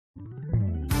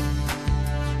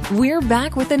We're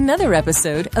back with another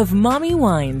episode of Mommy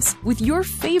Wines with your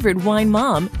favorite wine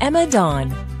mom, Emma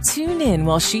Dawn. Tune in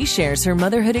while she shares her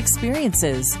motherhood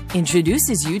experiences,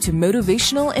 introduces you to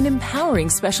motivational and empowering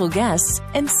special guests,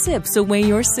 and sips away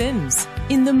your sins.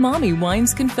 In the Mommy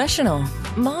Wines Confessional,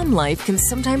 mom life can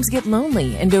sometimes get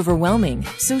lonely and overwhelming,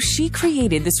 so she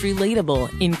created this relatable,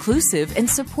 inclusive, and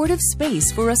supportive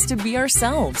space for us to be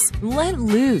ourselves. Let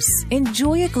loose,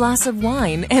 enjoy a glass of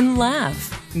wine, and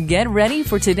laugh. Get ready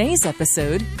for today's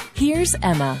episode. Here's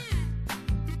Emma.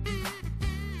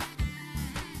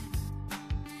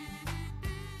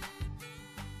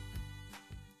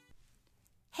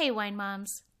 Hey wine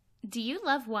moms, do you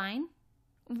love wine?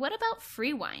 What about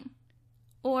free wine?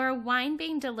 Or wine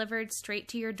being delivered straight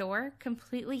to your door,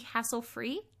 completely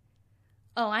hassle-free?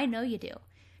 Oh, I know you do,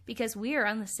 because we are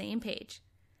on the same page.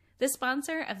 The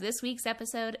sponsor of this week's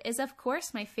episode is, of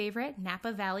course, my favorite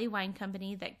Napa Valley wine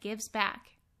company that gives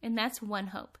back, and that's One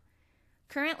Hope.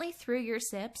 Currently, through your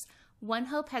sips, One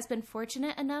Hope has been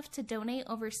fortunate enough to donate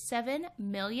over $7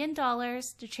 million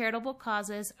to charitable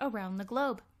causes around the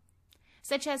globe,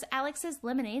 such as Alex's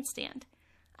Lemonade Stand,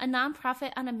 a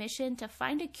nonprofit on a mission to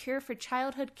find a cure for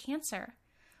childhood cancer,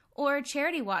 or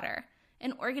Charity Water,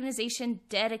 an organization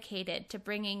dedicated to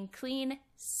bringing clean,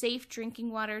 safe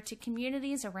drinking water to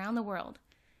communities around the world,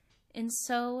 and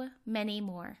so many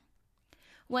more.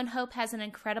 One Hope has an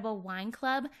incredible wine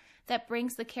club that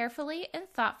brings the carefully and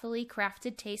thoughtfully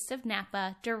crafted taste of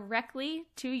Napa directly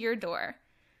to your door.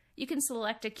 You can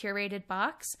select a curated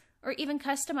box or even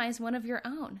customize one of your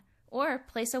own, or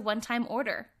place a one-time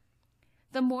order.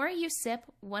 The more you sip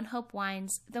One Hope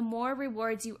wines, the more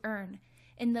rewards you earn,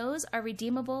 and those are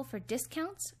redeemable for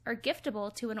discounts or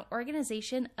giftable to an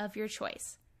organization of your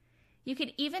choice. You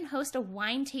could even host a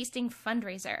wine tasting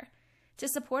fundraiser to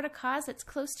support a cause that's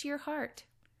close to your heart.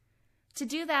 To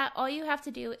do that, all you have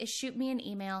to do is shoot me an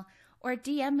email or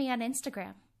DM me on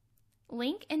Instagram.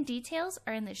 Link and details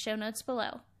are in the show notes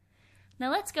below. Now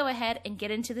let's go ahead and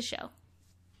get into the show.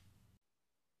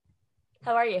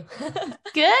 How are you?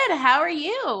 Good. How are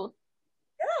you?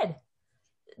 Good.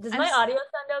 Does my audio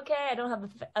sound okay? I don't have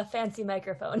a fancy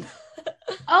microphone.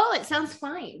 Oh, it sounds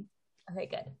fine. Okay,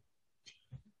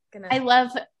 good. I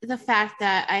love the fact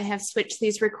that I have switched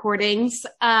these recordings.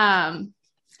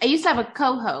 I used to have a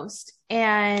co-host,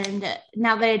 and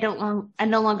now that I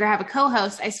no longer have a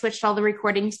co-host, I switched all the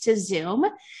recordings to Zoom.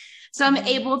 So I'm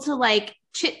able to like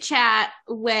chit chat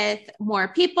with more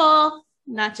people,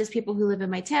 not just people who live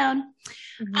in my town.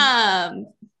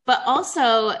 But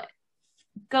also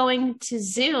going to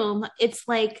Zoom, it's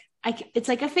like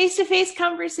a face-to-face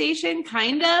conversation,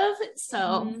 kind of.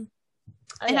 So,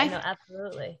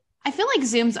 absolutely. I feel like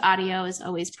Zoom's audio is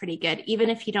always pretty good, even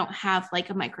if you don't have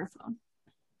like a microphone.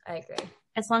 I agree.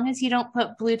 As long as you don't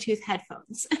put Bluetooth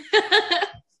headphones.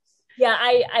 Yeah,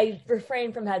 I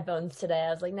refrained from headphones today.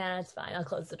 I was like, nah, it's fine. I'll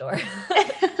close the door.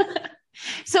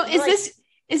 So is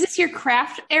this your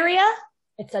craft area?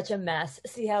 It's such a mess.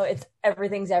 See how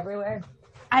everything's everywhere?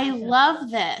 I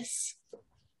love this.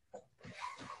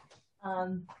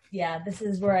 Yeah, this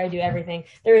is where I do everything.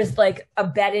 There's like a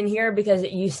bed in here because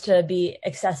it used to be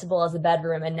accessible as a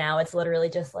bedroom, and now it's literally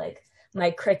just like my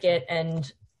Cricut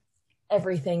and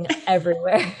everything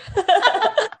everywhere.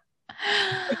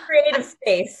 A creative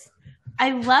space.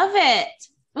 I love it.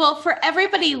 Well, for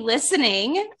everybody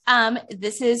listening,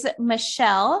 this is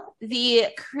Michelle, the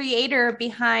creator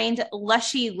behind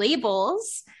Lushy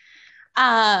Labels.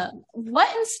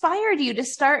 What inspired you to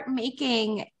start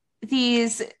making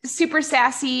these super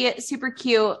sassy, super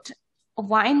cute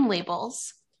wine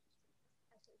labels?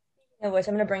 I wish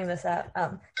I'm going to bring this up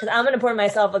because I'm going to pour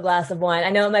myself a glass of wine. I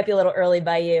know it might be a little early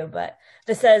by you, but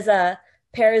this says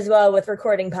pairs well with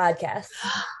recording podcasts.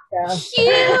 So.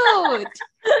 Cute.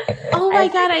 Oh my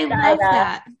God, I love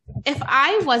that. If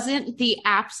I wasn't the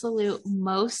absolute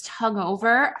most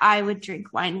hungover, I would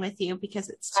drink wine with you because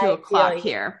it's 2 o'clock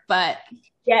here. But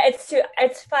yeah,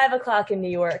 it's 5 o'clock in New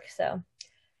York, so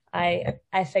I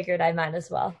figured I might as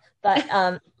well. But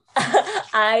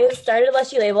I started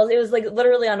Lushy Labels. It was like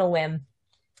literally on a whim.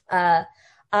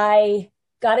 I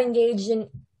got engaged in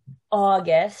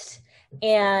August,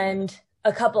 and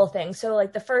a couple of things. So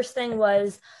like the first thing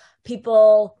was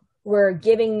people were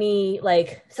giving me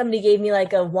somebody gave me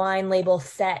like a wine label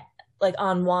set, like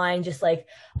on wine, just like,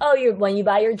 oh, when you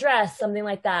buy your dress, something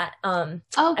like that. And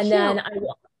then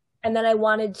I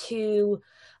wanted to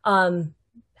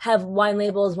have wine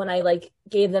labels when I like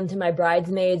gave them to my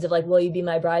bridesmaids of like, will you be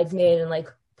my bridesmaid, and like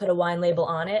put a wine label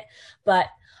on it. But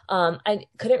I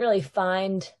couldn't really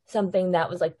find something that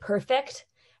was like perfect.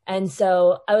 And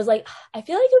so I was like, I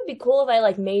feel like it would be cool if I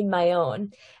like made my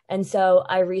own. And so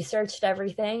I researched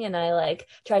everything and I like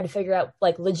tried to figure out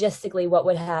like logistically what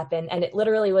would happen. And it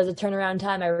literally was a turnaround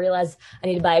time. I realized I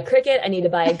need to buy a Cricut, I need to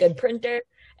buy a good printer.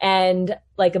 And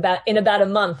like in about a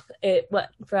month, it went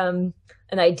from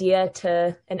an idea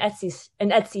to an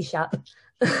Etsy shop.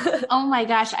 Oh my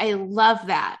gosh, I love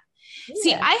that. Yeah.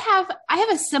 See, I have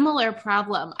a similar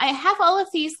problem. I have all of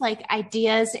these like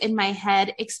ideas in my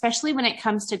head, especially when it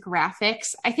comes to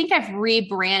graphics. I think I've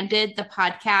rebranded the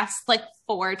podcast like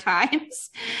 4 times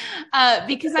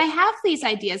because I have these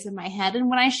ideas in my head. And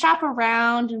when I shop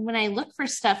around and when I look for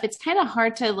stuff, it's kind of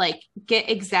hard to like get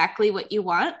exactly what you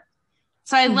want.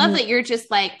 So I love that you're just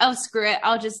like, oh, screw it.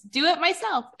 I'll just do it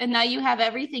myself. And now you have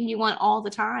everything you want all the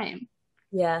time.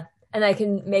 Yeah. And I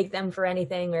can make them for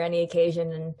anything or any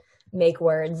occasion and make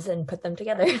words and put them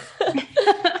together.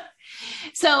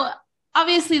 So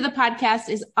obviously the podcast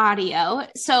is audio.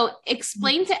 So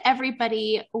explain to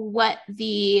everybody what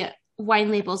the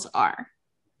wine labels are.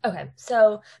 Okay.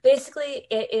 So basically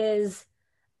it is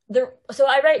so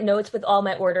I write notes with all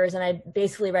my orders, and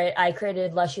I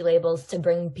created Lushy labels to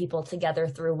bring people together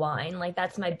through wine. Like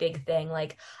that's my big thing.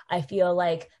 Like I feel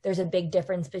like there's a big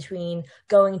difference between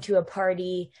going to a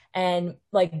party and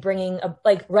like running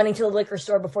to the liquor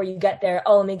store before you get there.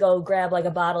 Oh, let me go grab like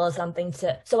a bottle of something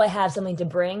so I have something to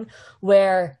bring,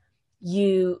 where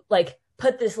you like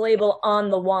put this label on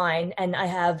the wine, and I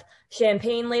have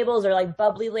champagne labels or like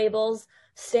bubbly labels,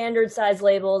 standard size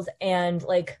labels, and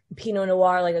like Pinot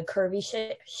Noir, like a curvy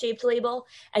shaped label,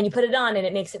 and you put it on and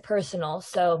it makes it personal.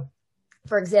 So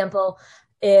for example,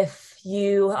 if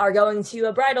you are going to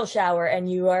a bridal shower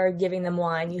and you are giving them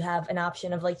wine, you have an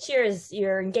option of like, cheers,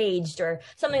 you're engaged, or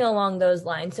something along those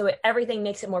lines. So everything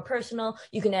makes it more personal.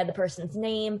 You can add the person's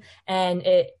name, and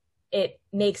it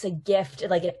makes a gift,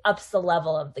 like it ups the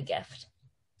level of the gift.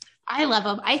 I love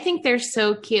them. I think they're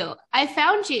so cute. I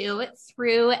found you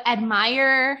through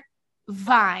Admire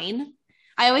Vine.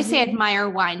 I always say Admire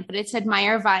Wine, but it's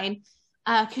Admire Vine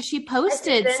because she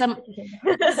posted some of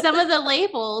the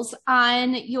labels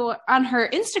on her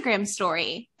Instagram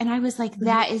story, and I was like,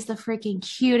 that is the freaking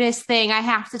cutest thing. I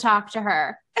have to talk to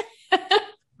her.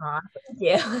 Aw, thank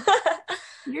you.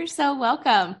 You're so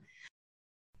welcome.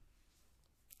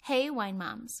 Hey, wine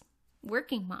moms,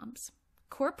 working moms,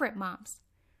 corporate moms.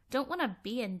 Don't want to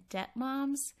be in debt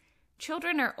moms,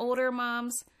 children or older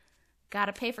moms,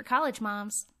 gotta pay for college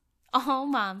moms. All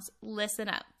moms, listen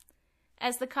up.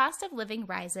 As the cost of living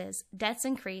rises, debts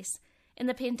increase, in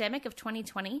the pandemic of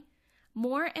 2020,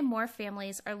 more and more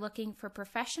families are looking for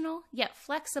professional yet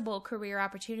flexible career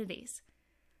opportunities.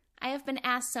 I have been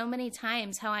asked so many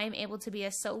times how I am able to be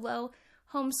a solo,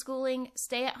 homeschooling,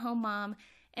 stay-at-home mom,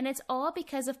 and it's all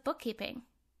because of bookkeeping.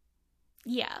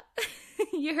 Yeah,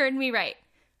 you heard me right.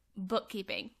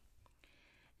 Bookkeeping.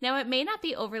 Now, it may not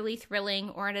be overly thrilling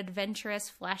or an adventurous,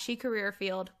 flashy career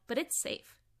field, but it's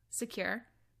safe, secure,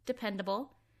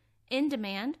 dependable, in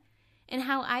demand, and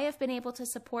how I have been able to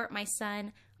support my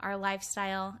son, our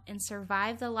lifestyle, and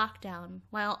survive the lockdown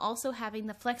while also having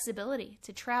the flexibility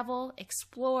to travel,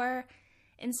 explore,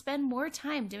 and spend more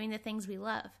time doing the things we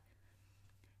love.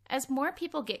 As more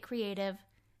people get creative,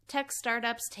 tech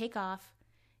startups take off,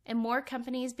 and more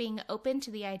companies being open to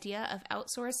the idea of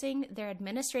outsourcing their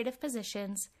administrative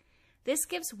positions, this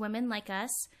gives women like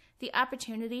us the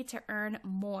opportunity to earn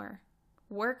more,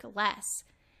 work less,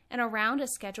 and around a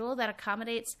schedule that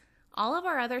accommodates all of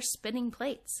our other spinning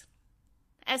plates.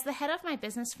 As the head of my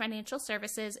business financial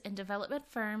services and development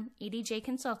firm, EDJ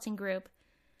Consulting Group,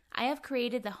 I have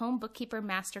created the Home Bookkeeper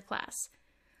Masterclass,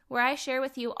 where I share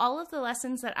with you all of the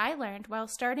lessons that I learned while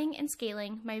starting and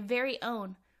scaling my very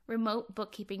own remote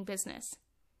bookkeeping business.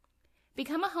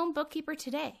 Become a home bookkeeper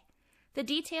today. The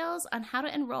details on how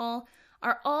to enroll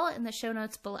are all in the show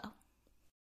notes below.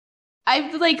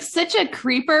 I'm like such a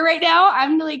creeper right now.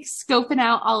 I'm like scoping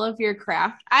out all of your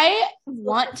craft. I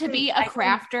want to be a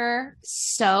crafter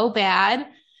so bad,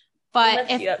 but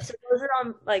so those are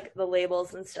on like the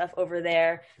labels and stuff over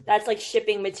there. That's like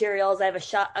shipping materials. I have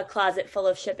a closet full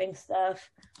of shipping stuff.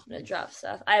 I'm gonna drop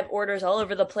stuff. I have orders all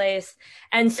over the place,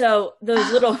 and so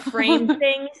those little frame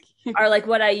things are like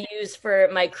what I use for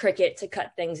my Cricut to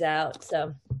cut things out.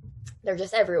 So they're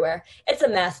just everywhere. It's a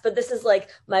mess, but this is like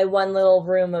my one little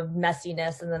room of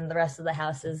messiness, and then the rest of the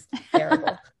house is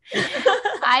terrible.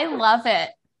 I love it.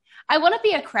 I want to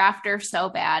be a crafter so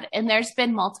bad, and there's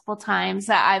been multiple times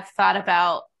that I've thought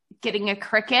about getting a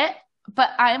Cricut,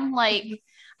 but I'm like,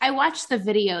 I watch the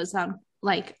videos on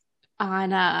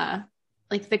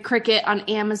the Cricut on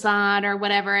Amazon or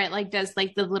whatever. It like does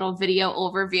like the little video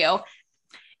overview.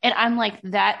 And I'm like,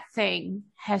 that thing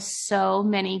has so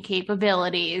many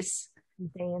capabilities.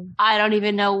 Insane. I don't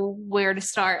even know where to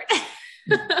start.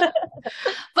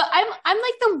 But I'm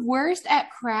like the worst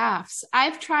at crafts.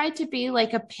 I've tried to be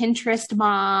like a Pinterest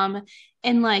mom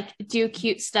and like do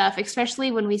cute stuff,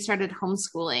 especially when we started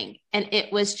homeschooling, and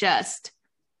it was just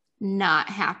not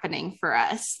happening for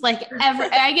us. Like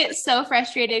I get so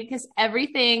frustrated because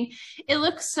everything, it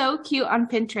looks so cute on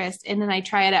Pinterest, and then I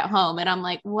try it at home and I'm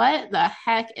like, what the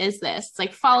heck is this? It's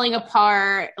like falling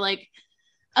apart, like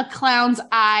a clown's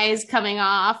eyes coming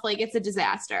off, like it's a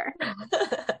disaster.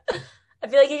 I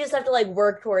feel like you just have to like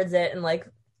work towards it, and like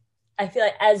I feel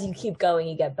like as you keep going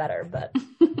you get better, but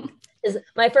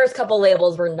my first couple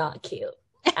labels were not cute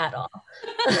at all.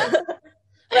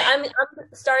 But I'm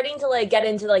starting to like get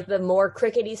into like the more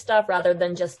crickety stuff rather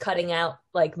than just cutting out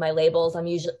like my labels.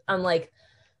 I'm like,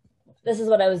 this is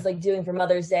what I was like doing for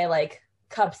Mother's Day, like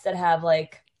cups that have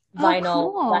like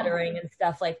vinyl lettering and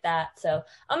stuff like that. So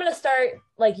I'm going to start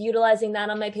like utilizing that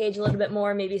on my page a little bit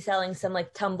more, maybe selling some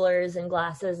like tumblers and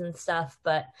glasses and stuff.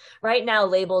 But right now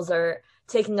labels are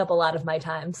taking up a lot of my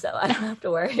time, so I don't have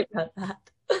to worry about that.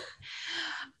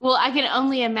 Well, I can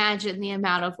only imagine the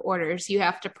amount of orders you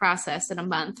have to process in a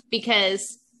month,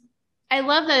 because I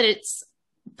love that it's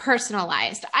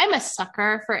personalized. I'm a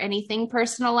sucker for anything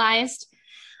personalized,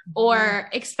 or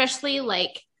especially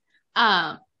like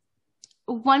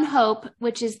One Hope,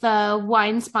 which is the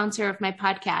wine sponsor of my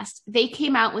podcast. They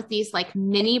came out with these like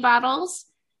mini bottles,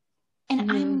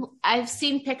 and I've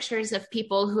seen pictures of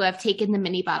people who have taken the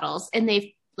mini bottles and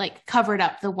they've like covered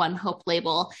up the One Hope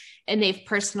label and they've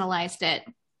personalized it.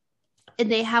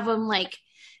 And they have them like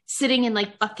sitting in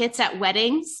like buckets at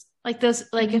weddings, like those,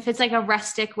 like if it's like a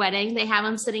rustic wedding, they have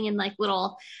them sitting in like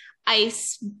little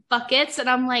ice buckets. And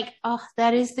I'm like, oh,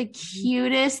 that is the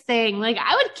cutest thing. Like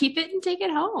I would keep it and take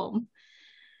it home.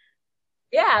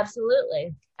 Yeah,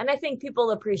 absolutely. And I think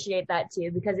people appreciate that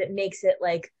too, because it makes it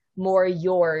like more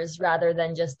yours rather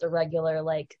than just a regular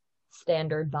like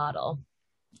standard bottle.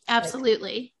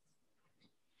 Absolutely.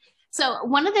 So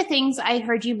one of the things I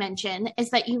heard you mention is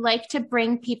that you like to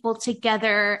bring people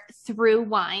together through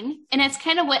wine. And it's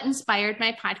kind of what inspired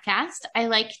my podcast. I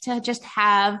like to just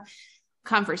have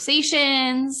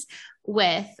conversations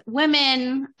with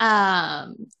women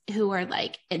who are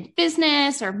like in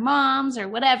business or moms or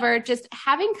whatever. Just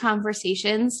having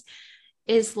conversations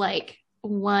is like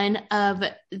one of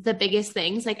the biggest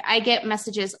things. Like I get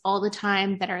messages all the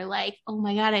time that are like, oh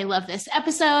my God, I love this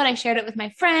episode. I shared it with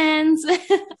my friends,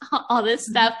 all this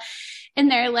stuff. And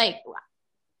they're like,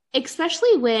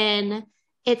 especially when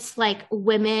it's like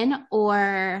women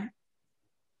or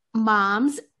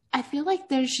moms, I feel like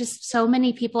there's just so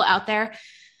many people out there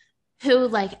who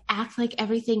like act like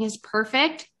everything is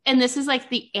perfect. And this is like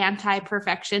the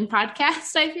anti-perfection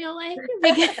podcast, I feel like,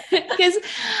 because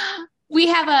we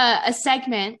have a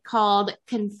segment called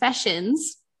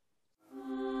Confessions.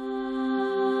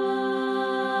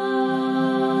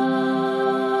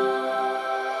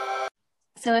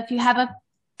 So if you have a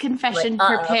confession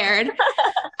prepared,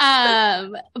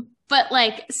 but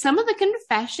like some of the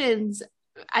confessions,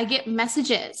 I get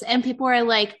messages and people are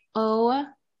like, oh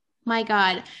my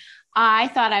God, I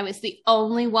thought I was the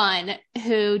only one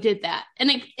who did that.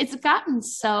 And it's gotten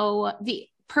so, the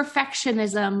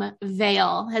perfectionism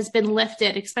veil has been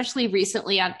lifted, especially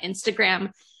recently on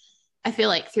Instagram. I feel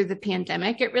like through the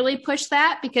pandemic, it really pushed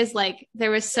that, because like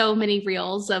there was so many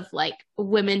reels of like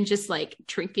women just like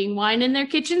drinking wine in their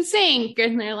kitchen sink.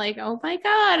 And they're like, oh my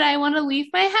God, I want to leave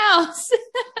my house.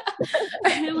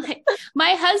 Or like,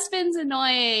 my husband's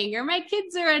annoying, or my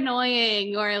kids are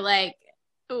annoying, or like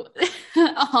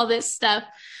all this stuff.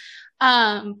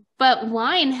 But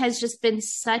wine has just been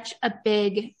such a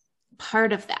big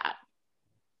part of that.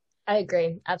 I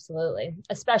agree. Absolutely.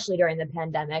 Especially during the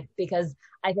pandemic, because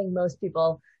I think most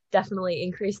people definitely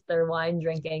increased their wine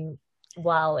drinking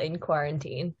while in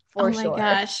quarantine. For sure. Oh my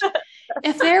gosh.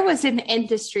 If there was an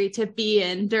industry to be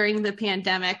in during the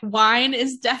pandemic, wine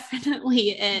is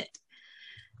definitely it.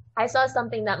 I saw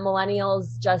something that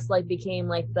millennials just like became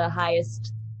like the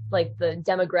highest, like the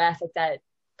demographic that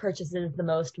purchases the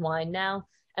most wine now.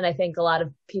 And I think a lot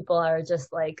of people are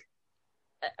just like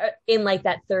in like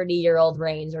that 30-year-old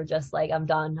range, or just like, I'm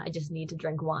done. I just need to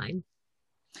drink wine.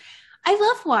 I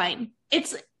love wine.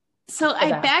 It's so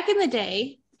okay. Back in the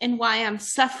day, and why I'm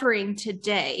suffering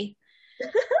today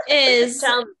is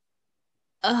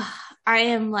I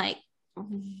am like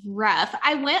rough.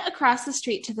 I went across the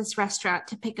street to this restaurant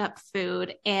to pick up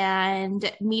food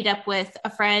and meet up with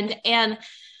a friend. And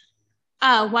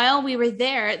while we were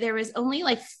there was only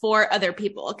like 4 other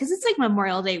people, because it's like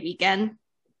Memorial Day weekend.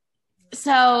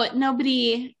 So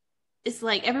nobody is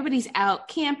like everybody's out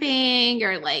camping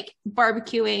or like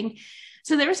barbecuing.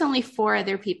 So there was only 4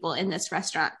 other people in this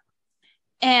restaurant.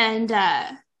 And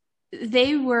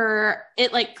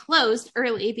it like closed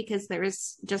early because there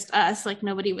was just us, like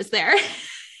nobody was there.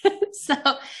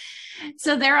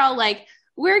 So they're all like,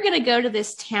 we're going to go to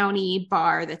this towny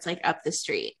bar that's like up the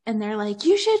street. And they're like,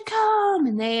 you should come.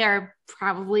 And they are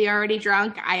probably already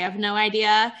drunk. I have no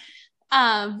idea.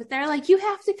 But they're like, you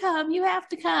have to come. You have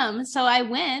to come. So I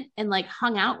went and like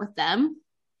hung out with them.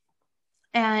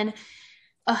 And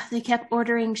they kept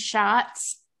ordering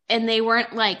shots. And they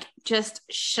weren't like just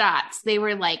shots. They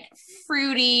were like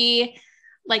fruity,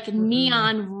 like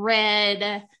neon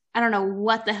red. I don't know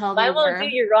what the hell they were. I won't do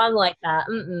you wrong like that.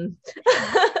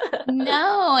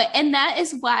 No. And that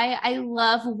is why I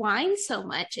love wine so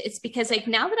much. It's because like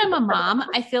now that I'm a mom,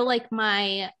 I feel like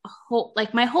I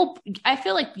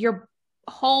feel like your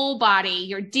whole body,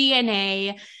 your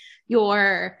DNA,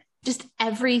 your just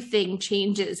everything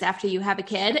changes after you have a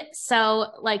kid.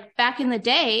 So like back in the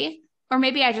day, or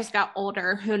maybe I just got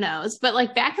older, who knows? But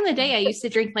like back in the day, I used to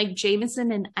drink like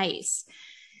Jameson and ice.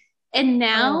 And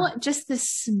now just the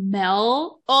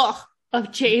smell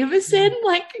of Jameson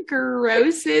like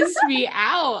grosses me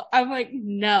out. I'm like,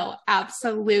 no,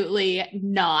 absolutely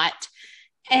not.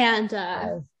 And,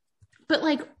 but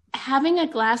like having a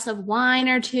glass of wine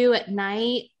or 2 at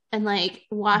night and like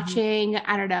watching,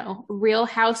 I don't know, Real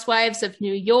Housewives of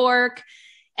New York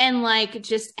and like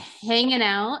just hanging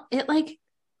out, it like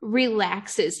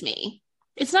relaxes me.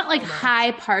 It's not like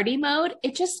high party mode.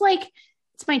 It just like,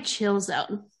 it's my chill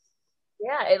zone.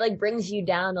 Yeah, it like brings you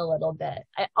down a little bit.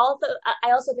 I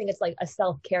also think it's like a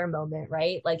self-care moment,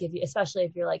 right? Like especially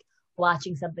if you're like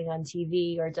watching something on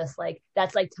TV or just like,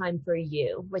 that's like time for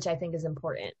you, which I think is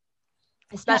important,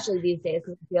 especially these days,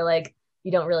 because I feel like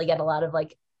you don't really get a lot of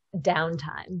like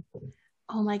downtime.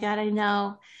 Oh my God, I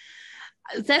know.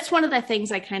 That's one of the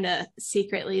things I kind of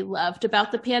secretly loved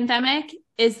about the pandemic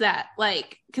is that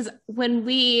like, because when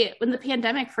the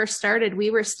pandemic first started,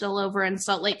 we were still over in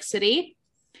Salt Lake City.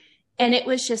 And it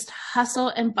was just hustle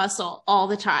and bustle all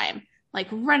the time, like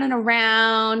running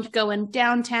around, going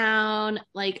downtown,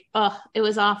 like, it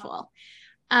was awful.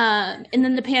 And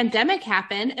then the pandemic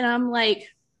happened and I'm like,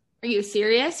 are you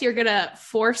serious? You're going to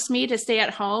force me to stay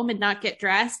at home and not get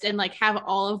dressed and like have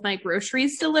all of my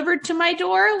groceries delivered to my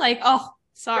door? Like,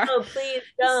 sorry. Oh, please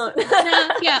don't. No,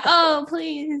 yeah. Oh,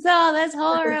 please. Oh, that's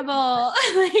horrible.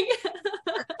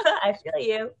 I feel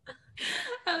you.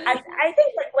 I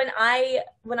think like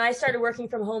when I started working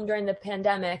from home during the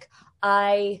pandemic,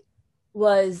 I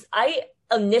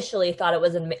initially thought it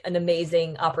was an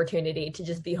amazing opportunity to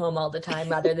just be home all the time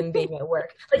rather than being at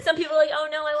work. Like some people are like, oh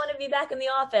no, I want to be back in the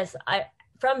office.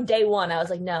 From day one, I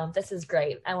was like, no, this is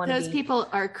great. I want to be. Those people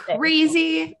are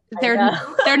crazy. They're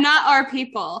not our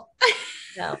people.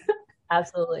 No,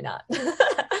 absolutely not.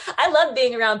 I love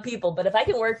being around people, but if I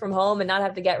can work from home and not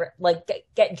have to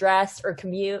get dressed or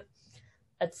commute,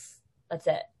 that's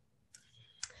it.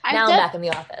 Now I'm back in the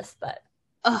office, but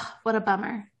what a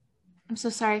bummer. I'm so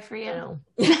sorry for you.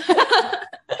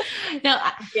 No,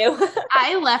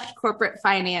 I left corporate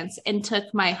finance and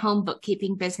took my home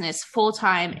bookkeeping business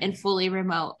full-time and fully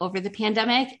remote over the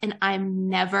pandemic. And I'm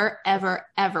never, ever,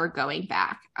 ever going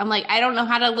back. I'm like, I don't know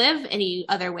how to live any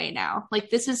other way now.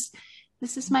 Like, this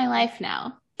is my life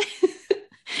now.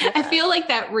 Yeah. I feel like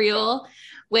that reel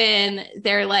when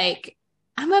they're like,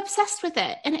 I'm obsessed with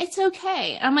it and it's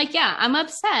okay. I'm like, yeah, I'm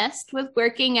obsessed with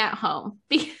working at home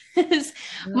because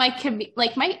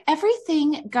my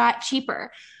everything got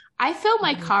cheaper. I fill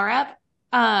my car up.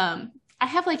 I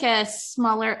have like a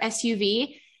smaller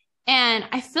SUV and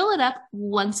I fill it up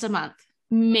once a month,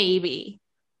 maybe.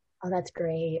 Oh, that's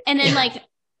great. And then like,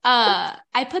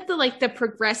 I put the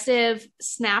progressive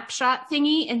snapshot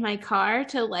thingy in my car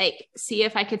to like see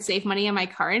if I could save money on my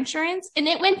car insurance. And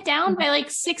it went down by like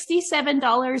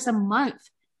 $67 a month.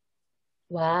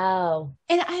 Wow.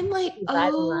 And I'm like,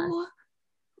 oh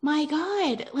my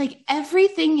God, like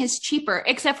everything is cheaper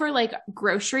except for like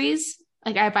groceries.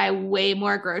 Like I buy way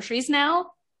more groceries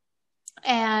now.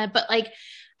 But like,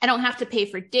 I don't have to pay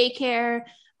for daycare.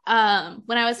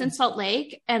 When I was in Salt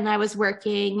Lake and I was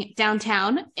working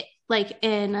downtown, like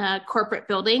in a corporate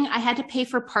building, I had to pay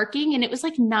for parking and it was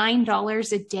like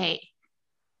 $9 a day.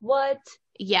 What?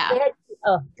 Yeah.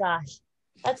 Oh gosh.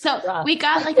 That's so rough. We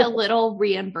got like a little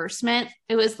reimbursement.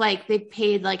 It was like they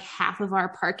paid like half of our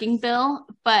parking bill,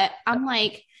 but I'm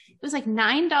like, it was like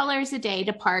 $9 a day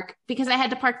to park because I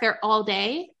had to park there all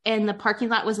day and the parking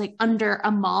lot was like under a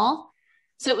mall.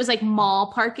 So it was like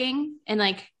mall parking and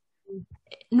like,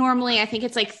 normally I think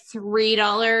it's like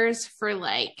 $3 for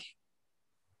like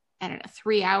I don't know,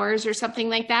 3 hours or something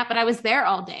like that, but I was there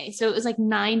all day. So it was like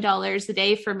 $9 a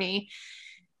day for me.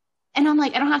 And I'm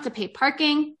like, I don't have to pay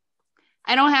parking.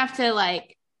 I don't have to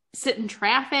like sit in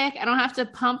traffic. I don't have to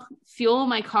pump fuel in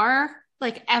my car,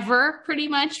 like ever, pretty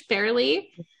much,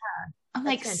 barely. Yeah, I'm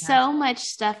like, fantastic. So much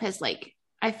stuff has like,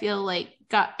 I feel like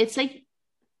it's like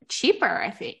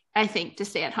cheaper, I think to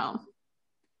stay at home.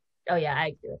 Oh yeah, I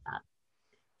agree with that.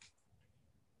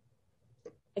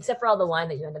 Except for all the wine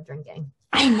that you end up drinking.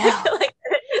 I know. Like,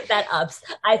 that ups.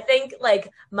 I think like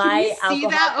my Can you see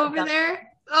that over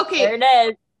there? Okay. There it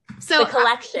is. So the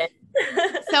collection.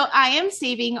 So I am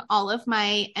saving all of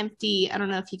my empty, I don't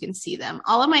know if you can see them,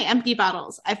 all of my empty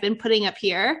bottles I've been putting up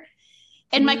here.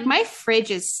 And like my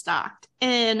fridge is stocked.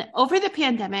 And over the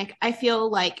pandemic, I feel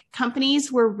like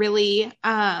companies were really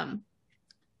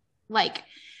like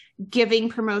giving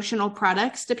promotional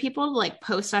products to people to like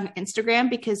post on Instagram,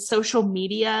 because social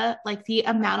media, like the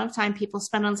amount of time people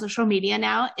spend on social media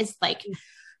now is like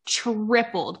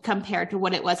tripled compared to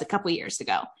what it was a couple years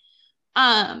ago.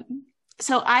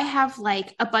 So I have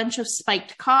like a bunch of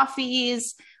spiked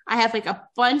coffees. I have like a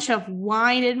bunch of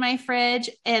wine in my fridge,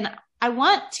 and I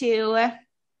want to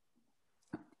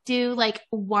do like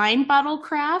wine bottle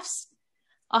crafts.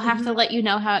 I'll have to let you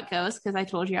know how it goes, because I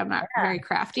told you I'm not very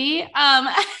crafty.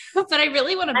 But I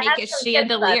really want to make a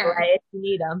chandelier. If you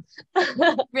need them.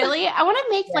 Really? I want to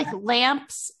make like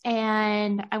lamps,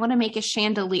 and I want to make a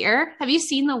chandelier. Have you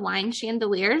seen the wine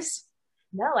chandeliers?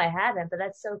 No, I haven't, but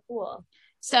that's so cool.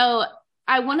 So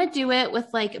I want to do it with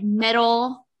like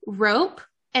metal rope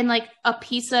and like a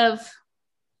piece of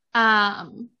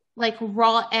like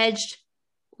raw edged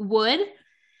wood,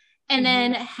 and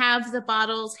then have the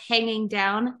bottles hanging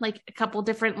down like a couple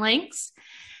different lengths.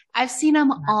 I've seen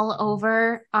them all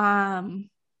over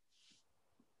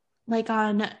like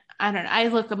on, I don't know, I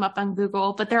look them up on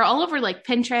Google, but they're all over like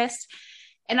Pinterest.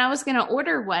 And I was going to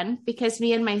order one because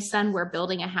me and my son were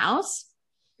building a house.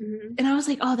 And I was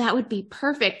like, oh, that would be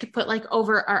perfect to put like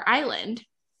over our island.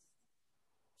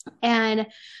 And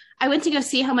I went to go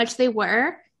see how much they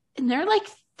were, and they're like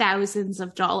thousands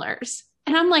of dollars.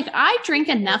 And I'm like, I drink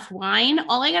enough wine.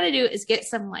 All I got to do is get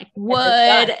some like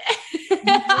wood.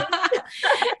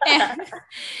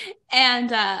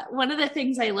 and one of the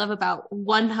things I love about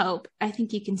One Hope, I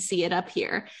think you can see it up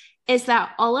here, is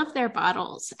that all of their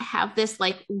bottles have this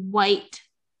like white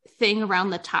thing around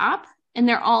the top. And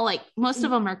they're all like, most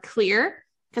of them are clear,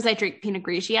 because I drink Pinot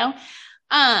Grigio,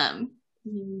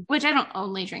 which I don't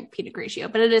only drink Pinot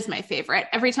Grigio, but it is my favorite.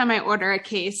 Every time I order a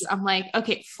case, I'm like,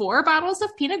 okay, 4 bottles of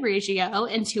Pinot Grigio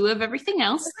and 2 of everything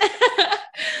else.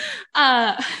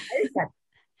 But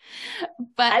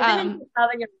I've been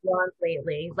having it Blanc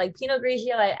lately. Like Pinot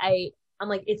Grigio, I'm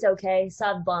like, it's okay.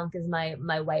 Sauv Blanc is my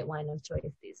white wine of choice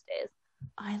these days.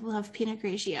 I love Pinot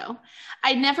Grigio.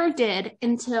 I never did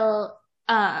until...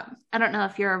 I don't know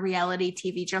if you're a reality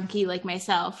TV junkie like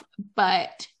myself,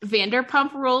 but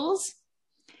Vanderpump Rules.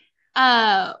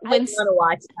 I want to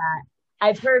watch that.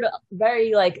 I've heard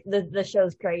very like the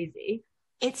show's crazy.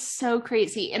 It's so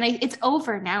crazy, and it's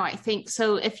over now, I think.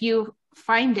 So if you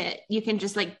find it, you can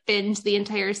just like binge the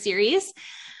entire series.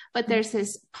 But there's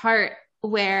this part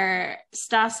where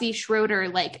Stassi Schroeder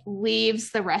like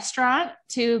leaves the restaurant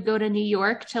to go to New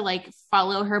York to like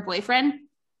follow her boyfriend.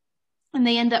 And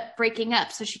they end up breaking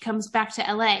up. So she comes back to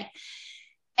LA.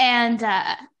 And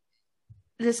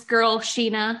this girl,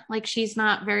 Sheena, like she's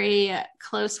not very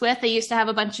close with. They used to have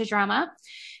a bunch of drama.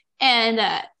 And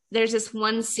there's this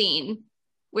one scene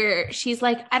where she's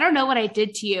like, I don't know what I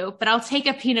did to you, but I'll take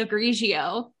a Pinot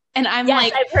Grigio. And I'm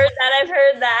like, I've heard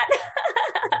that.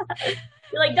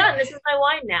 You're like, done. This is my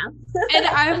wine now. And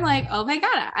I'm like, oh my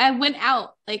God. I went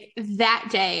out like that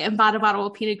day and bought a bottle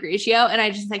of Pinot Grigio, and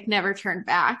I just like never turned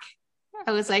back.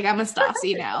 I was like, I'm a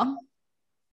Stassi now.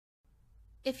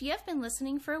 If you have been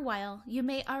listening for a while, you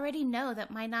may already know that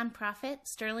my nonprofit,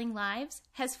 Sterling Lives,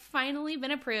 has finally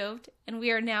been approved, and we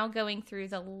are now going through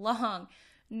the long,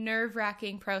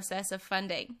 nerve-wracking process of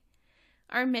funding.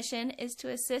 Our mission is to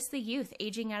assist the youth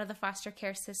aging out of the foster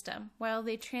care system while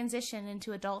they transition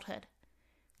into adulthood.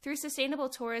 Through sustainable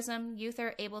tourism, youth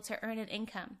are able to earn an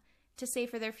income to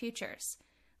save for their futures,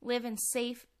 live in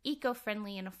safe,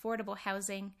 eco-friendly, and affordable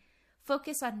housing,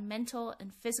 focus on mental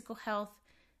and physical health,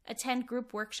 attend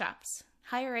group workshops,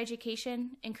 higher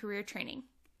education, and career training.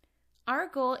 Our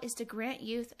goal is to grant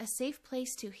youth a safe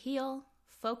place to heal,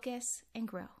 focus, and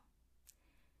grow.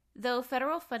 Though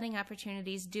federal funding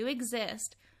opportunities do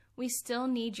exist, we still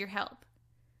need your help.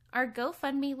 Our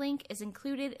GoFundMe link is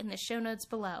included in the show notes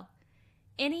below.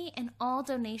 Any and all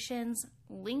donations,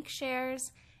 link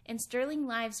shares, and Sterling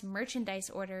Lives merchandise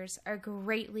orders are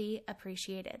greatly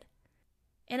appreciated.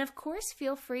 And of course,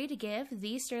 feel free to give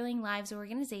the Sterling Lives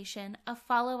organization a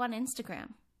follow on Instagram.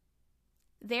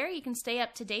 There you can stay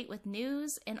up to date with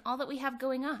news and all that we have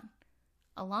going on,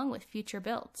 along with future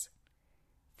builds.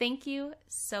 Thank you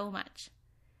so much.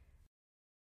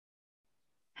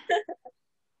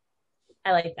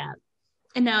 I like that.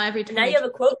 And now every time. Now you have a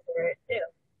quote for it too.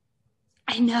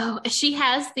 I know. She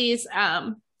has these,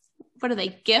 what are they?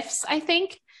 GIFs, I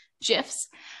think. GIFs.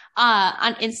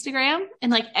 On Instagram,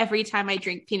 and like every time I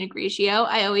drink Pinot Grigio,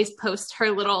 I always post her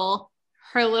little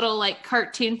like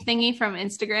cartoon thingy from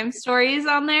Instagram stories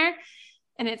on there,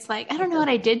 and it's like, I don't know what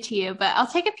I did to you, but I'll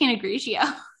take a Pinot grigio.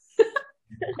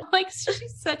 Like,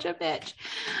 she's such a bitch.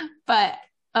 But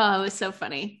oh, it was so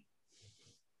funny.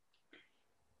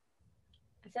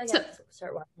 I feel like I have to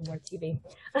start watching more TV.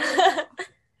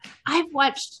 I've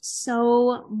watched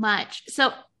so much.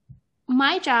 So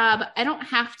my job, I don't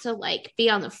have to like be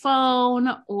on the phone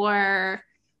or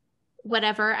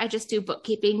whatever. I just do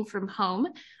bookkeeping from home.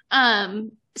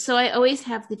 So I always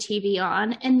have the TV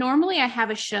on, and normally I have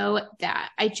a show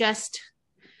that I just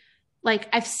like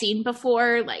I've seen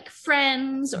before, like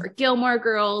Friends or Gilmore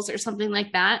Girls or something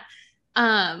like that.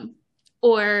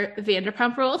 Or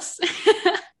Vanderpump Rules.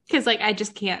 Cause like, I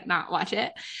just can't not watch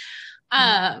it.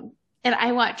 And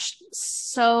I watch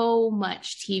so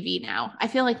much TV now. I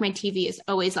feel like my TV is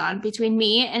always on. Between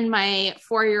me and my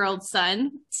 4-year-old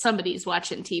son, somebody's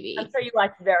watching TV. I'm sure you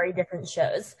watch very different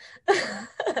shows.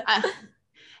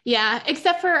 Yeah,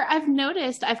 except for I've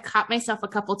noticed I've caught myself a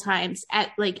couple times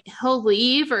at like he'll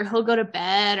leave or he'll go to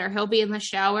bed or he'll be in the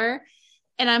shower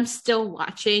and I'm still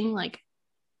watching like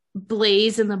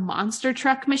Blaze and the Monster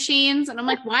Truck Machines. And I'm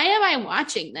like, why am I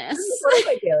watching this? What am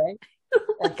I doing?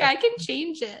 Like, I can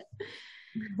change it.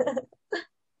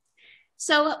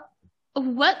 So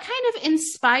what kind of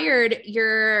inspired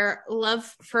your love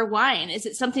for wine? Is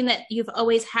it something that you've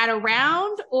always had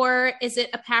around, or is it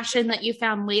a passion that you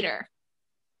found later?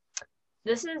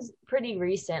 This is pretty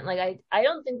recent. Like, I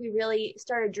don't think we really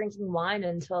started drinking wine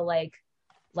until like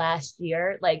last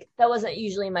year. Like, that wasn't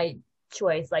usually my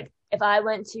choice. Like, if I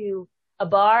went to a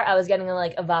bar, I was getting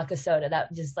like a vodka soda. That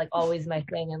was just like always my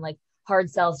thing. And like hard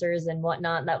seltzers and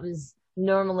whatnot. That was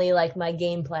normally like my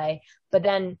gameplay. But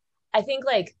then I think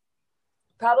like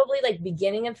probably like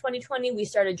beginning of 2020, we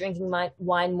started drinking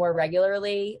wine more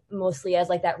regularly, mostly as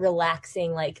like that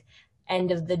relaxing, like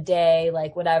end of the day,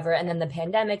 like whatever. And then the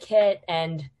pandemic hit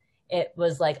and it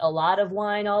was like a lot of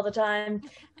wine all the time.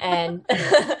 And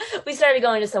we started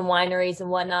going to some wineries and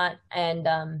whatnot. And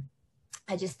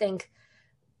I just think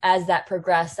as that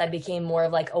progressed, I became more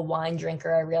of like a wine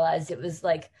drinker. I realized it was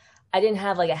like, I didn't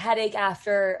have like a headache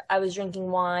after I was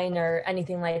drinking wine or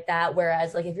anything like that.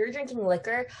 Whereas like if you're drinking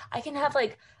liquor, I can have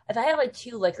like, if I have like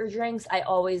 2 liquor drinks, I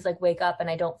always like wake up and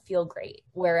I don't feel great.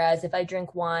 Whereas if I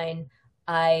drink wine,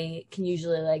 I can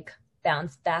usually like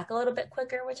bounce back a little bit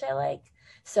quicker, which I like.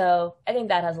 So I think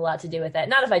that has a lot to do with it.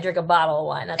 Not if I drink a bottle of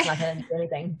wine, that's not going to do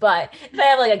anything. But if I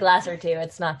have like a glass or 2,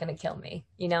 it's not going to kill me,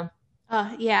 you know?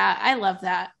 Oh, yeah, I love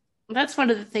that. That's one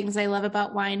of the things I love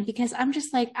about wine, because I'm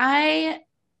just like, I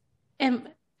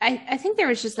think there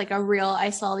was just like a reel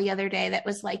I saw the other day that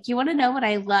was like, you want to know what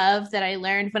I love that I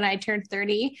learned when I turned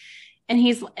 30? And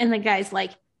the guy's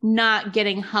like, not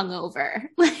getting hungover.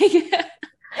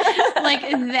 Like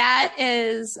that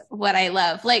is what I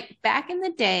love. Like back in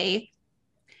the day,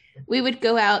 we would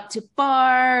go out to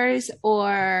bars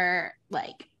or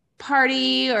like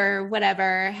party or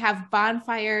whatever, have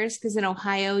bonfires, because in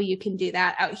Ohio you can do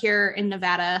that. Out here in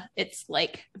Nevada it's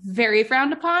like very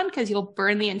frowned upon because you'll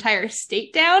burn the entire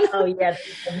state down. Oh yeah,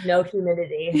 no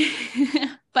humidity.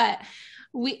 But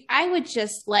I would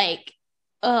just like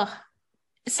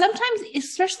sometimes,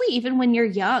 especially even when you're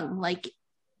young, like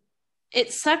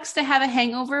it sucks to have a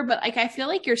hangover, but like I feel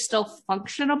like you're still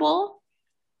functionable.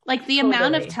 Like the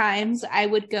amount of times I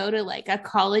would go to like a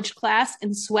college class in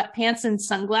sweatpants and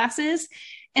sunglasses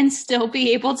and still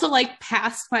be able to like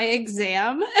pass my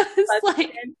exam. It's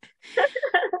like,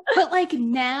 but like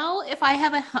now if I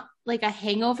have a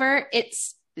hangover,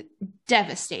 it's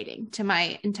devastating to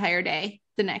my entire day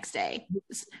the next day.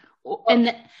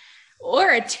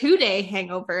 Or a 2-day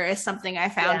hangover is something I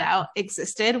found out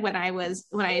existed when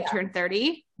I turned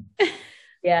 30.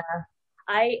 Yeah.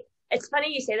 It's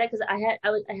funny you say that because I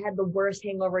had the worst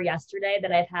hangover yesterday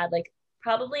that I've had like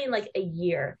probably in like a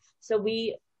year. So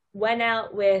we went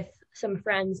out with some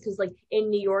friends because like in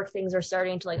New York things are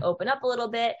starting to like open up a little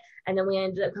bit, and then we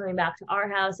ended up coming back to our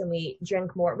house and we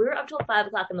drank more. We were up till 5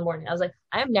 o'clock in the morning. I was like,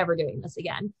 I am never doing this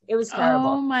again. It was terrible.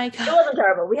 Oh my God. It wasn't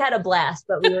terrible. We had a blast,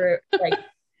 but we were like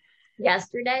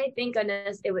yesterday, thank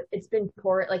goodness it's been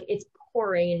pouring. Like it's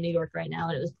pouring in New York right now,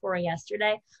 and it was pouring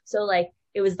yesterday. So like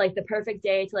it was like the perfect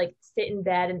day to like sit in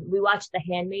bed, and we watched The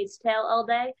Handmaid's Tale all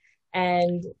day,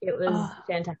 and it was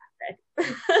fantastic.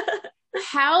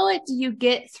 How do you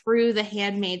get through The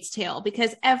Handmaid's Tale?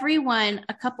 Because everyone,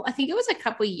 I think it was a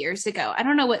couple years ago, I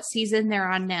don't know what season they're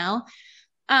on now,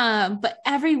 but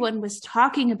everyone was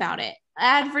talking about it.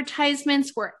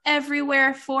 Advertisements were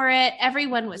everywhere for it.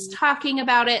 Everyone was talking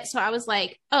about it. So I was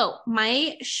like, oh,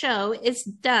 my show is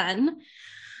done.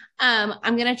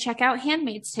 I'm going to check out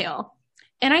Handmaid's Tale.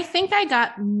 And I think I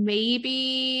got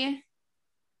maybe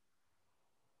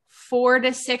 4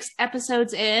 to 6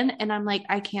 episodes in, and I'm like,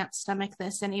 I can't stomach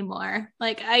this anymore.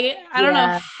 Like, I don't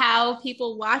know how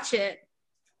people watch it.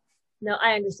 No,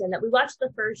 I understand that. We watched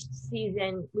the first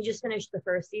season. We just finished the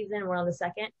first season. We're on the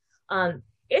second.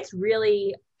 It's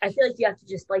really, I feel like you have to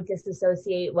just like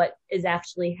disassociate what is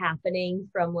actually happening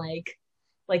from like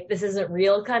this isn't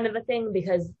real kind of a thing,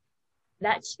 because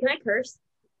can I curse?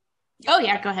 Oh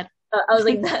yeah, go ahead. I was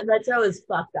like, that show is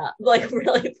fucked up, like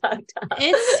really fucked up.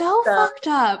 It's so fucked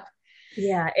up.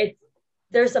 Yeah,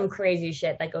 there's some crazy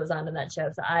shit that goes on in that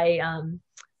show. So I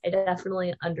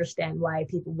definitely understand why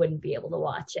people wouldn't be able to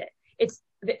watch it. It's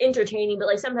entertaining, but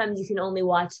like sometimes you can only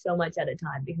watch so much at a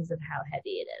time because of how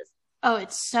heavy it is. Oh,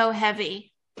 it's so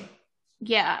heavy.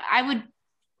 Yeah,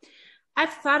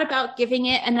 I've thought about giving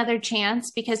it another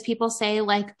chance, because people say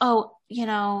like, oh, you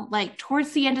know, like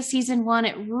towards the end of season 1,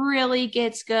 it really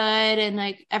gets good and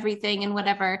like everything and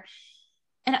whatever.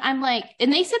 And I'm like,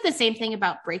 and they said the same thing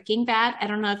about Breaking Bad. I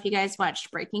don't know if you guys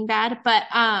watched Breaking Bad, but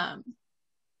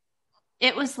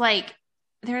it was like,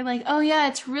 they're like, oh yeah,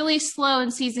 it's really slow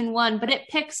in season 1, but it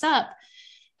picks up.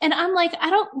 And I'm like,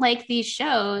 I don't like these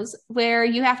shows where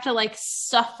you have to like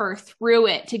suffer through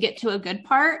it to get to a good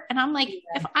part. And I'm like,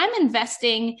 if I'm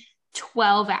investing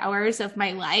 12 hours of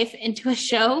my life into a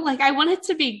show, like I want it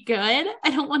to be good.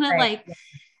 I don't want to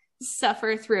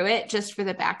suffer through it just for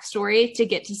the backstory to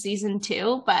get to season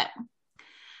 2. But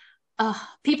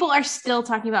people are still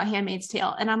talking about Handmaid's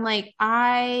Tale. And I'm like,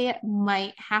 I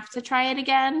might have to try it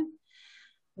again.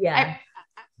 Yeah.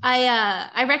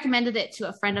 I recommended it to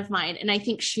a friend of mine, and I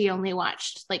think she only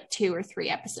watched like 2 or 3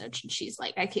 episodes, and she's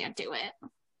like, I can't do it.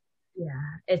 Yeah,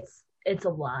 it's a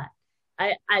lot.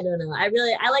 I don't know.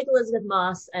 I like Elizabeth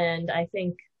Moss, and I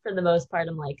think for the most part,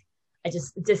 I'm like, I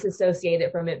just disassociate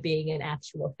it from it being an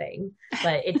actual thing.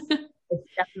 But it's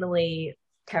definitely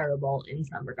terrible in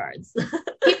some regards.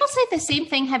 People say the same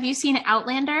thing. Have you seen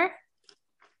Outlander?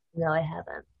 No, I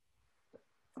haven't.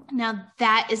 Now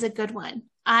that is a good one.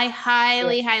 I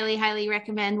highly, highly, highly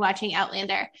recommend watching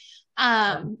Outlander.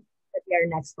 That'd be our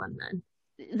next one then.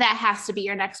 That has to be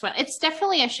your next one. It's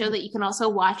definitely a show that you can also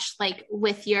watch like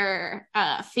with your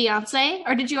fiance.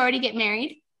 Or did you already get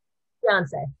married?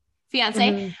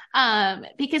 Fiance. Mm-hmm.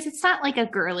 Because it's not like a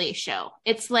girly show.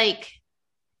 It's like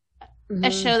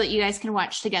a show that you guys can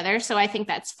watch together. So I think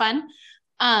that's fun.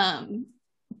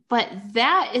 But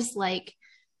that is like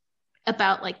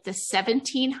about like the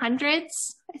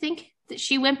 1700s, I think.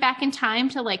 She went back in time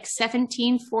to like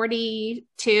 1742.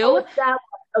 Oh,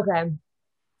 okay.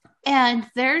 And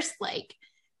there's like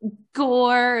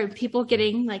gore and people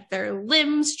getting like their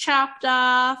limbs chopped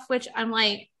off, which I'm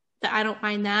like, I don't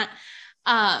mind that.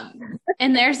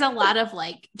 And there's a lot of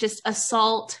like just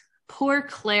assault. Poor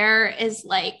Claire is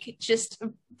like just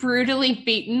brutally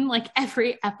beaten like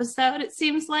every episode, it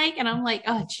seems like. And I'm like,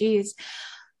 oh, geez.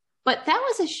 But that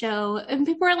was a show, and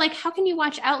people are like, how can you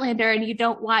watch Outlander and you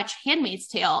don't watch Handmaid's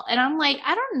Tale? And I'm like,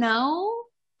 I don't know,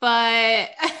 but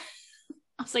I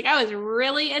was like, I was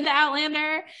really into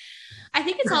Outlander. I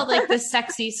think it's all like the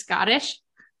sexy Scottish,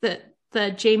 the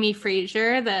Jamie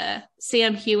Fraser, the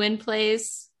Sam Heughan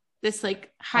plays this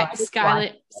like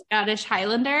Scottish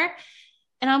Highlander.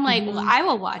 And I'm like, well, I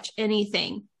will watch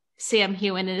anything Sam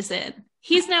Heughan is in.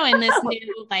 He's now in this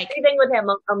new, like, anything with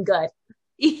him, I'm good.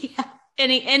 Yeah.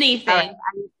 Anything.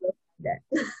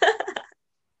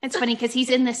 It's funny because he's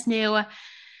in this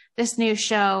new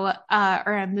show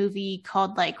or a movie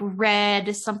called like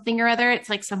Red something or other. It's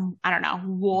like some, I don't know,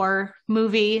 war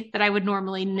movie that I would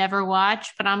normally never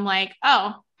watch, but I'm like,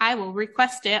 oh, I will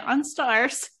request it on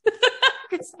Stars.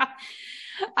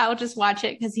 I'll just watch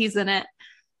it because he's in it.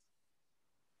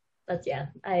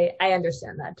 I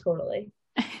understand that totally.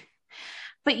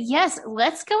 But yes,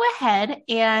 let's go ahead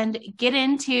and get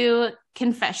into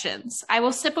confessions. I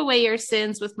will sip away your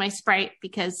sins with my Sprite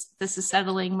because this is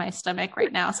settling my stomach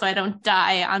right now so I don't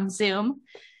die on Zoom.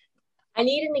 I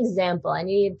need an example. I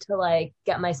need to like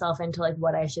get myself into like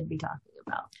what I should be talking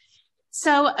about.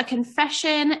 So a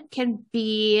confession can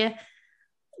be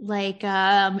like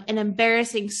an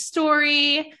embarrassing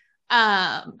story,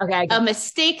 a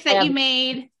mistake that you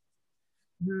made.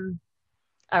 Mm-hmm.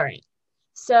 All right.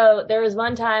 So there was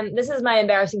one time, this is my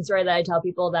embarrassing story that I tell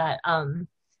people that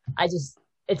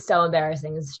it's so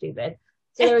embarrassing and stupid.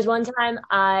 So there was one time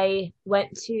we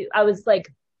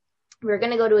were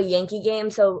going to go to a Yankee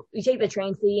game. So we take the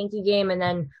train to the Yankee game, and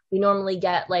then we normally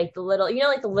get like the little,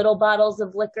 like the little bottles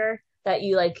of liquor that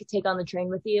you like take on the train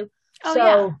with you. Oh,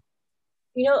 so,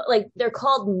 like they're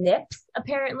called nips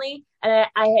apparently. And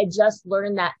I had just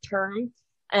learned that term,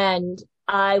 and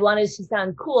I wanted to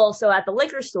sound cool. So at the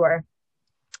liquor store,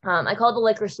 I called the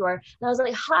liquor store and I was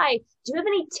like, "Hi, do you have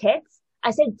any tits?" I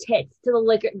said tits to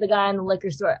the guy in the liquor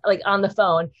store, like on the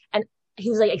phone. And he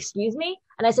was like, "Excuse me?"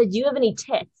 And I said, "Do you have any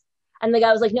tits?" And the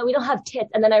guy was like, "No, we don't have tits."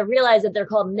 And then I realized that they're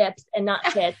called nips and not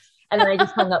tits. And then I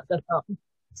just hung up the phone.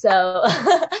 So,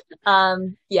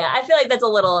 I feel like that's a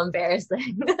little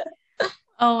embarrassing.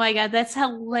 Oh my God, that's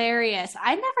hilarious.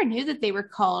 I never knew that they were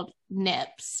called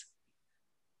nips.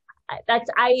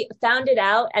 I found it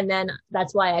out, and then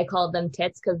that's why I called them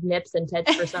tits, because nips and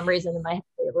tits for some reason in my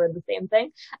head were the same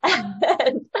thing.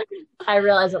 And I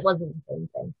realized it wasn't the same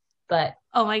thing. But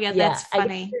oh my God, that's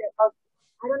funny.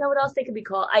 I don't know what else they could be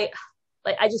called. I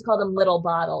just call them little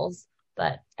bottles,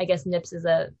 but I guess nips is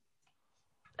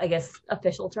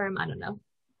official term. I don't know.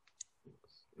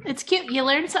 It's cute. You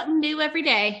learn something new every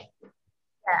day.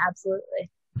 Yeah, absolutely.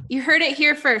 You heard it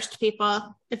here first,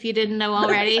 people, if you didn't know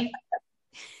already.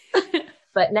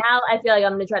 But now I feel like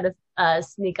I'm going to try to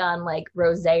sneak on like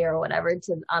rosé or whatever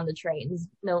on the trains.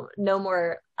 No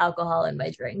more alcohol in my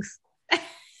drinks.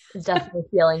 Definitely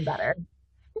feeling better.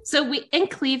 So in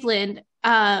Cleveland,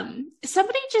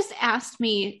 somebody just asked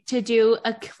me to do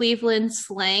a Cleveland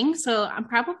slang. So I'm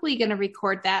probably going to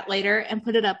record that later and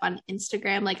put it up on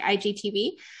Instagram, like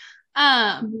IGTV.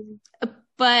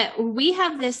 But we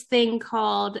have this thing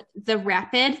called the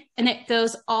Rapid, and it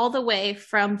goes all the way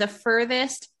from the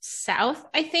furthest south,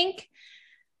 I think,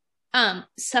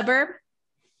 suburb.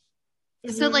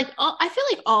 Mm-hmm. So like, I feel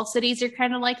like all cities are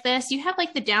kind of like this. You have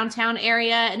like the downtown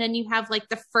area, and then you have like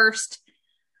the first,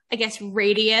 I guess,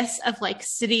 radius of like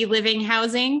city living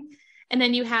housing. And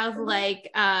then you have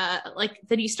like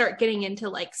then you start getting into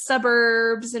like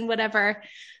suburbs and whatever.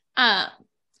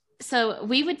 So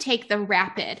we would take the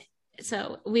Rapid.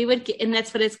 So we would get, and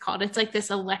that's what it's called. It's like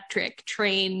this electric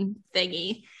train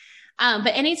thingy. But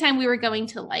anytime we were going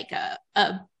to like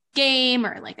a game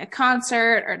or like a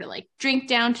concert or to like drink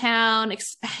downtown,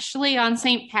 especially on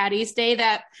St. Patty's Day,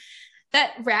 that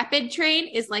Rapid train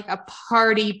is like a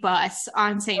party bus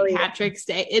on St. Patrick's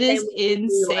Day. It is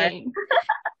insane.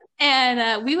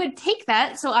 And we would take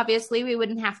that. So obviously we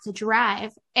wouldn't have to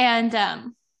drive. And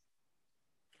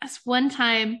this one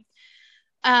time,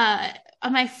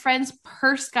 my friend's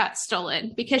purse got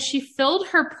stolen because she filled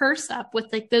her purse up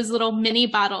with like those little mini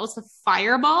bottles of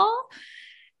Fireball.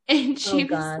 And she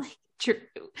was like,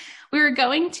 we were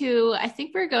going to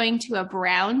a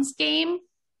Browns game.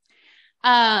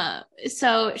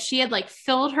 So she had like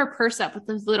filled her purse up with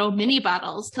those little mini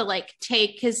bottles to like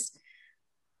take, cause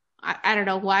I don't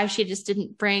know why she just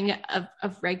didn't bring a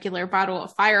regular bottle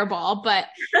of Fireball, but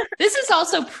this is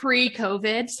also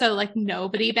pre-COVID. So like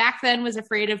nobody back then was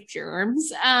afraid of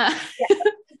germs. I feel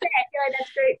like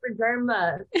that's great for germ.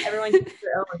 Everyone gets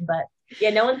their own, but yeah,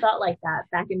 no one thought like that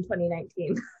back in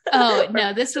 2019. Oh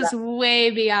no, this was way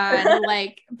beyond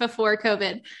like before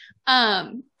COVID.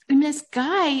 And this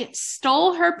guy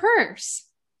stole her purse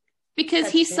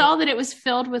because he saw that it was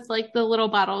filled with like the little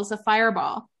bottles of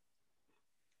Fireball.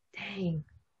 Dang,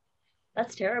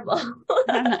 that's terrible.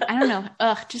 I don't know.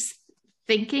 Ugh, just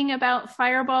thinking about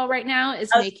Fireball right now is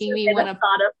making me want to.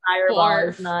 Thought of Fireball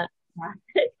is not.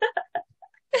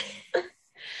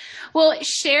 Well,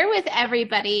 share with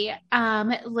everybody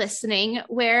listening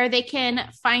where they can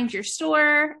find your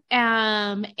store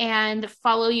and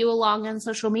follow you along on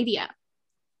social media.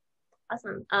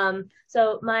 Awesome.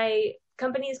 So my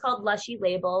company is called Lushy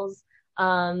Labels.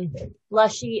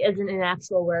 Lushy isn't an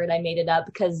actual word. I made it up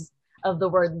because of the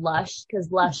word lush,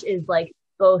 because lush is like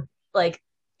both like,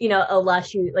 a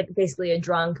lush, like basically a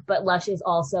drunk, but lush is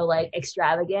also like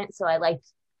extravagant. So I liked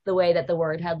the way that the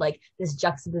word had like this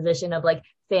juxtaposition of like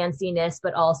fanciness,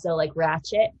 but also like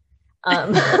ratchet. I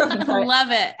love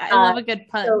it. I love a good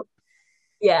pun.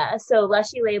 So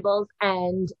Lushy Labels,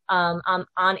 and I'm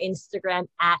on Instagram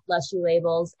at Lushy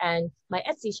Labels, and my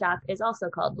Etsy shop is also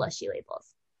called Lushy Labels.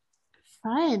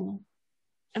 Fun.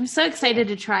 I'm so excited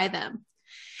to try them.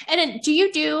 And then, do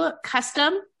you do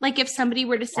custom? Like if somebody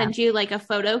were to send you like a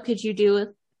photo, could you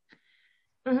do?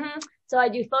 Mm-hmm. So I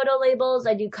do photo labels.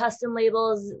 I do custom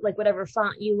labels, like whatever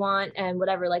font you want and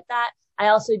whatever like that. I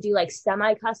also do like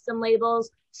semi-custom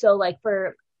labels. So like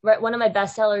for one of my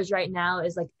best sellers right now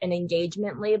is like an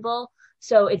engagement label.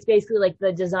 So it's basically like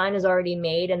the design is already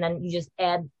made and then you just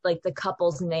add like the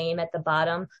couple's name at the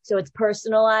bottom. So it's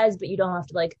personalized, but you don't have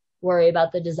to like worry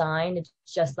about the design. It's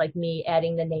just like me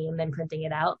adding the name and printing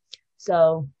it out.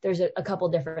 So there's a couple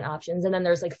different options. And then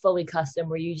there's like fully custom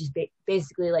where you just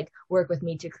basically like work with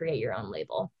me to create your own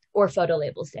label, or photo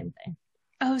label, same thing.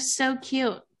 Oh, so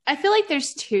cute. I feel like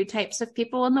there's two types of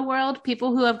people in the world,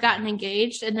 people who have gotten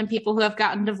engaged and then people who have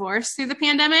gotten divorced through the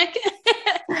pandemic.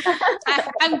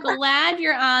 I'm glad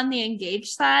you're on the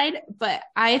engaged side, but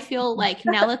I feel like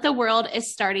now that the world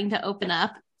is starting to open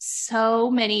up,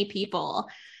 so many people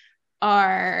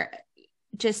are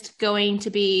just going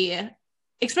to be,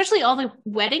 especially all the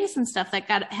weddings and stuff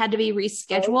that had to be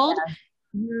rescheduled. Oh, yeah.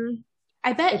 Mm-hmm.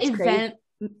 I bet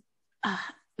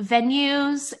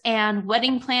venues and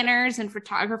wedding planners and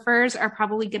photographers are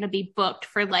probably going to be booked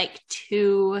for like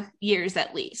 2 years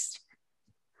at least.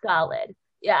 Solid.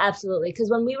 Yeah, absolutely. Because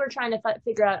when we were trying to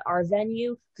figure out our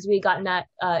venue, because we had gotten that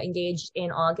engaged in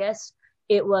August,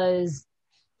 it was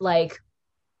like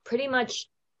pretty much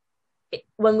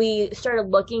when we started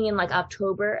looking in like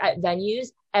October at venues,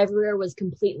 everywhere was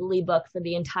completely booked for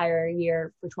the entire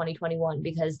year for 2021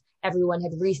 because everyone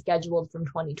had rescheduled from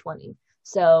 2020.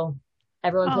 So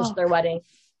everyone pushed their wedding,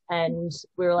 and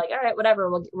we were like, all right, whatever,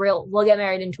 we'll get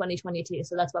married in 2022.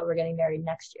 So that's why we're getting married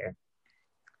next year.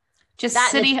 Just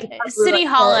city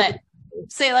hall it.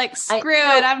 Say like, screw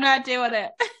it, I'm not doing it.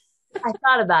 I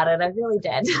thought about it. I really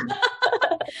did.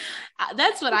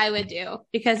 That's what I would do,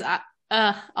 because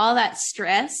all that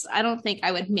stress, I don't think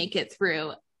I would make it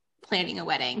through planning a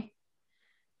wedding.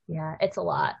 Yeah, it's a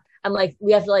lot. I'm like,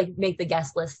 we have to like make the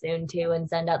guest list soon too and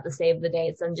send out the save the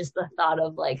dates, and just the thought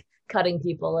of like cutting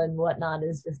people and whatnot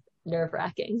is just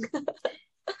nerve-wracking.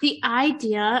 The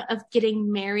idea of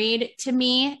getting married to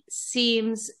me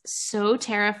seems so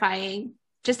terrifying.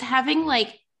 Just having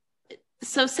like,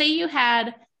 so say you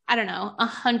had, I don't know,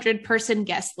 100-person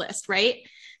guest list, right?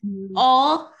 Mm-hmm.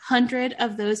 All 100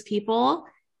 of those people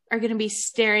are going to be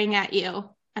staring at you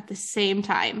at the same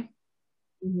time.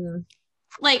 Mm-hmm.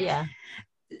 Like, yeah.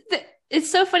 It's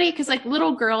so funny because like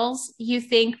little girls you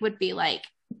think would be like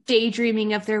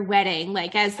daydreaming of their wedding,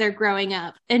 like as they're growing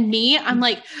up. And me, I'm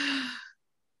like,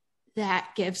 that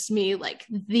gives me like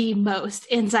the most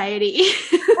anxiety.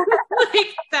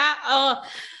 Like that.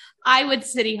 I would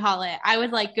city hall it. I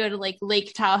would like go to like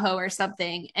Lake Tahoe or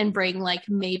something and bring like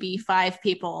maybe 5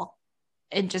 people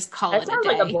and just call it a day. That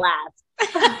sounds like a blast.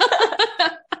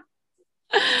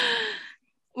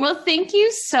 Well, thank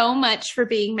you so much for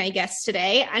being my guest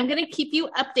today. I'm going to keep you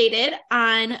updated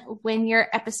on when your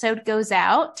episode goes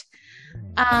out.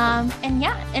 And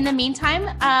yeah, in the meantime,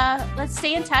 let's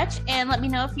stay in touch and let me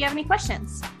know if you have any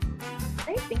questions.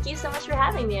 Great. Thank you so much for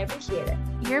having me. I appreciate it.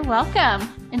 You're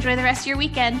welcome. Enjoy the rest of your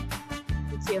weekend.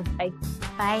 You too. Bye.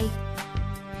 Bye.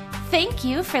 Thank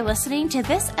you for listening to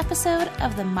this episode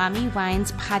of the Mommy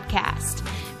Wines podcast.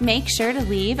 Make sure to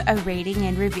leave a rating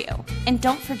and review. And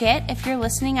don't forget, if you're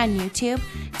listening on YouTube,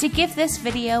 to give this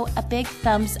video a big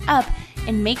thumbs up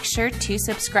and make sure to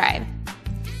subscribe.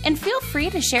 And feel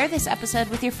free to share this episode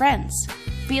with your friends.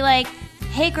 Be like,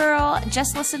 hey girl,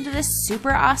 just listen to this super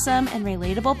awesome and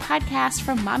relatable podcast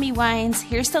from Mommy Wines.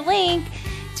 Here's the link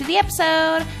to the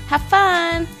episode. Have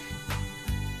fun.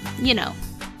 You know.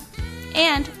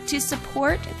 And to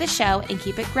support the show and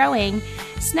keep it growing,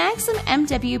 snag some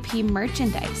MWP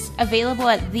merchandise available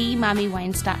at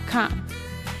themommywines.com.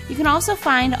 You can also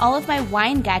find all of my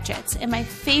wine gadgets and my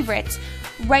favorites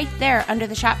right there under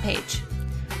the shop page.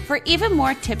 For even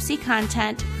more tipsy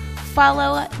content,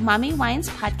 follow Mommy Wines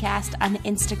Podcast on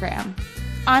Instagram.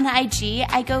 On IG,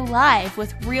 I go live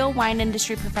with real wine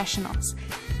industry professionals.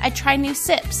 I try new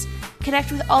sips,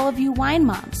 connect with all of you wine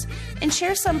moms, and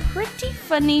share some pretty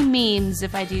funny memes,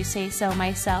 if I do say so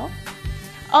myself.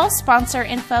 All sponsor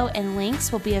info and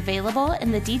links will be available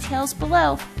in the details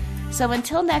below. So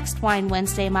until next Wine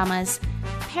Wednesday, mamas,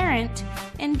 parent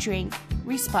and drink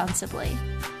responsibly.